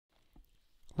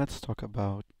Let's talk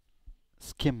about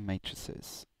skim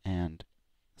matrices and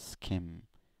skim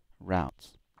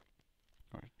routes,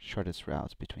 or shortest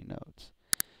routes between nodes.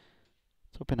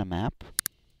 Let's open a map,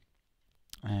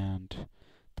 and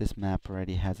this map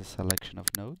already has a selection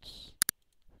of nodes.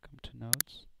 Come to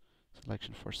nodes,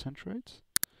 selection for centroids,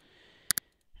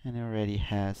 and it already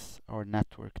has our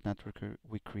network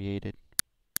we created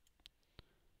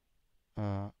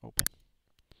open.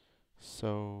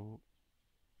 So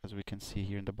as we can see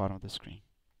here in the bottom of the screen.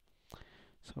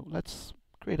 So let's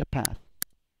create a path.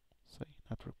 Say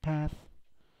network path,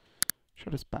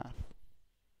 shortest path.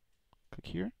 Click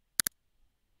here,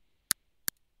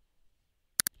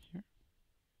 here,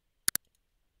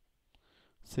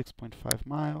 6.5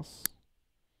 miles,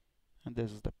 and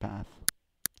this is the path.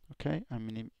 Okay, I'm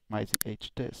minimizing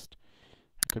hdist.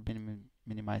 I could be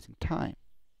minimizing time.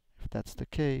 If that's the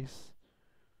case,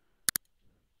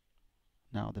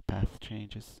 now the path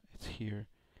changes. It's here,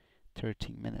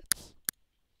 13 minutes.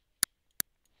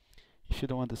 If you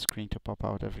don't want the screen to pop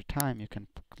out every time, you can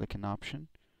click an option,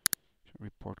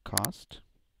 report cost.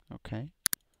 Okay,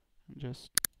 and just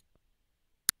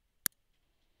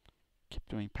keep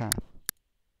doing path,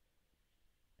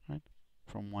 right?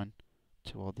 From one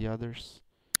to all the others.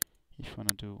 If you want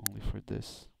to do only for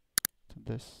this to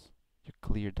this, you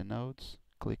clear the nodes,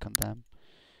 click on them,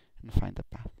 and find the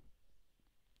path.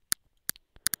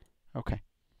 Okay.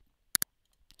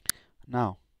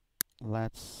 Now,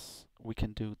 we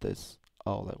can do this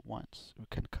all at once. We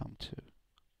can come to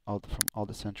from all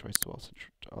the centroids to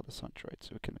all the centroids. So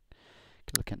we can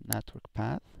click at network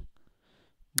path,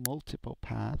 multiple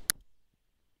path,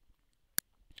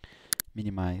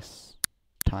 minimize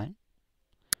time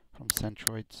from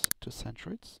centroids to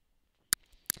centroids,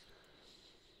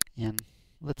 and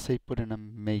let's say put in a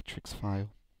matrix file.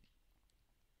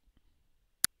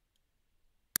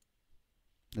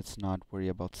 Let's not worry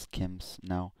about skims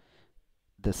now.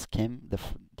 The skim,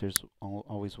 there's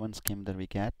always one skim that we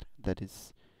get, that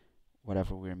is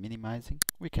whatever we're minimizing.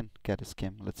 We can get a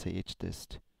skim, let's say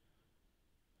hdist.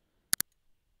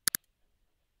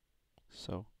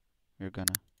 So we're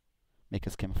gonna make a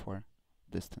skim for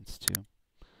distance too.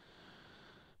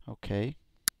 Okay.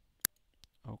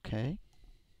 Okay.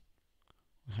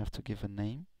 We have to give a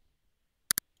name.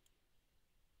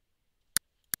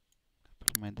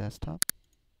 Put on my desktop.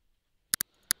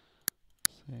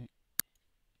 Say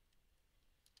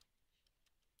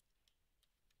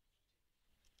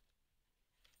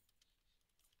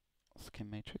skim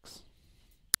matrix.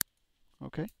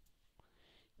 Okay.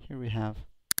 Here we have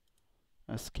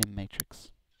a skim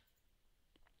matrix.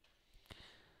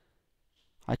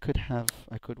 I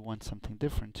could want something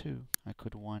different too. I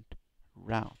could want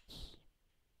routes.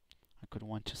 I could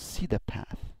want to see the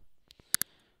path.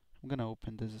 I'm gonna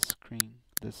open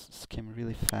this skim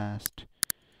really fast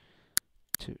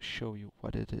to show you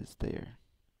what it is there.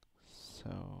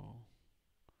 So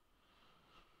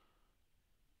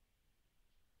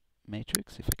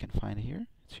matrix, if I can find it here,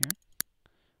 it's here.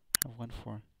 I have one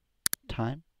for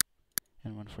time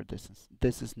and one for distance.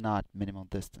 This is not minimal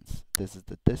distance. This is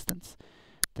the distance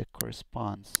that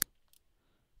corresponds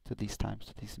to these times,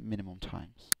 to these minimum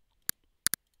times.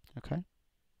 Okay?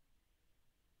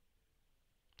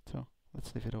 So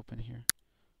let's leave it open here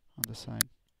on the side.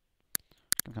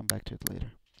 I can come back to it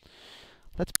later.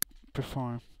 Let's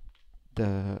perform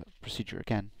the procedure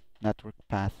again. Network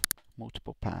path,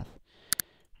 multiple path.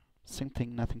 Same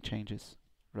thing, nothing changes.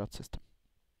 Route system.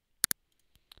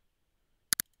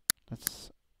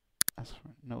 Let's ask for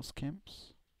no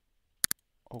skims.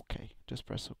 OK, just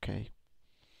press OK.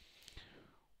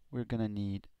 We're gonna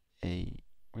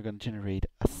generate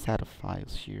a set of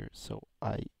files here. So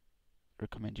I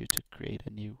recommend you to create a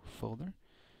new folder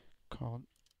called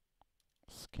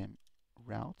skim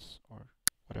routes, or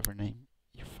whatever name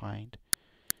you find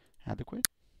adequate.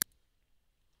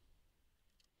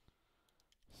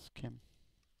 Skim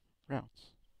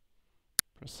routes.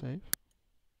 Press save.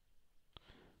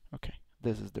 Okay,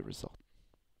 this is the result.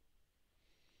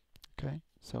 Okay,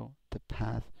 so the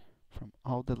path from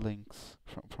all the links,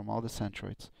 from all the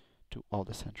centroids to all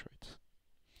the centroids.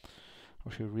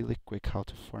 I'll show you really quick how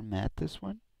to format this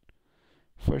one.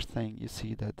 First thing, you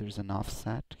see that there's an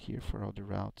offset here for all the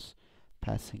routes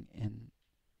passing in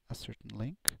a certain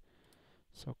link.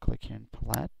 So click here in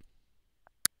palette.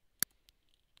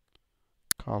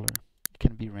 Color, it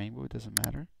can be rainbow, it doesn't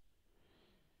matter.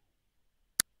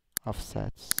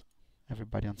 Offsets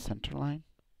everybody on center line.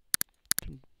 It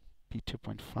can be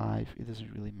 2.5, it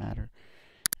doesn't really matter.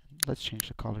 Let's change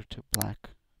the color to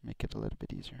black, make it a little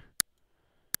bit easier.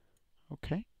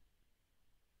 Okay.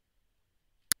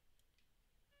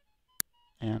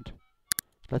 And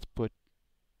let's put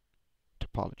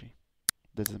topology.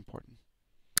 This is important.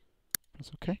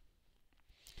 Press OK.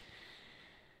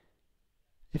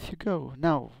 If you go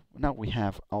now we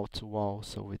have all-to-all,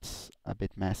 so it's a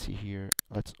bit messy here.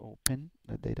 Let's open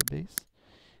the database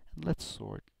and let's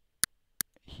sort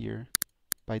here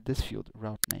by this field,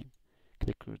 route name.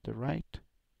 Click to the right,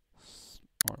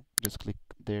 or just click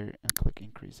there and click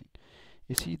increasing.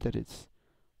 You see that it's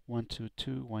 1 to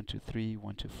 2, 1 to 3,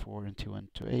 1 to 4, and 2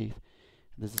 to 8.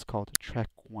 This is called track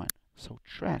 1. So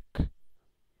track,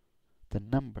 the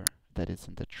number that is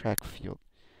in the track field,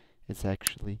 is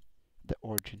actually the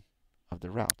origin of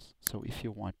the routes. So if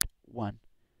you want 1,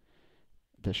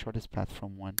 the shortest path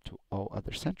from 1 to all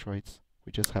other centroids,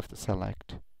 we just have to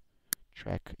select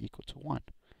track equal to 1.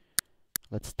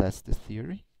 Let's test this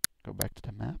theory. Go back to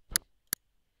the map.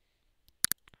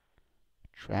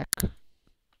 Track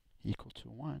equal to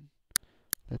 1.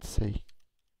 Let's say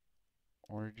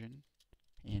origin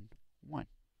in 1.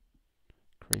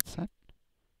 Create set.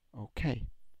 OK.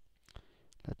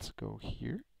 Let's go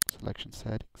here. Selection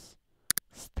settings.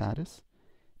 Status.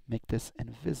 Make this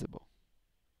invisible.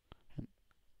 And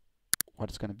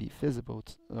what's going to be visible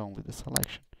is only the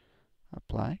selection.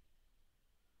 Apply.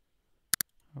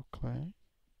 OK.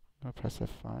 I'll press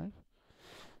F5.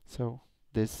 So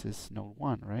this is node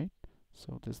 1, right?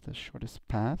 So this is the shortest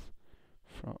path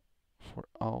for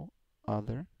all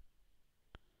other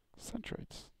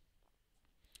centroids.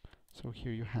 So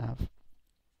here you have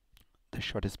the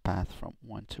shortest path from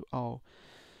 1 to all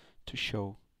to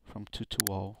show from 2 to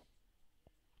all.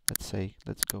 Let's say,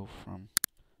 let's go from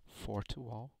 4 to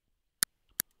all.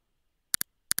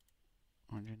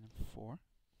 104.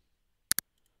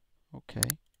 OK.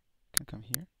 Can come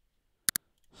here.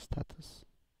 Status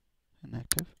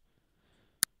inactive.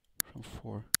 From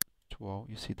 4 to all,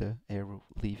 you see the arrow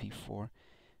leaving 4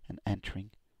 and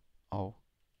entering all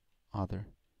other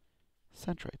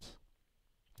centroids.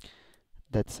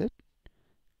 That's it.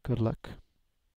 Good luck.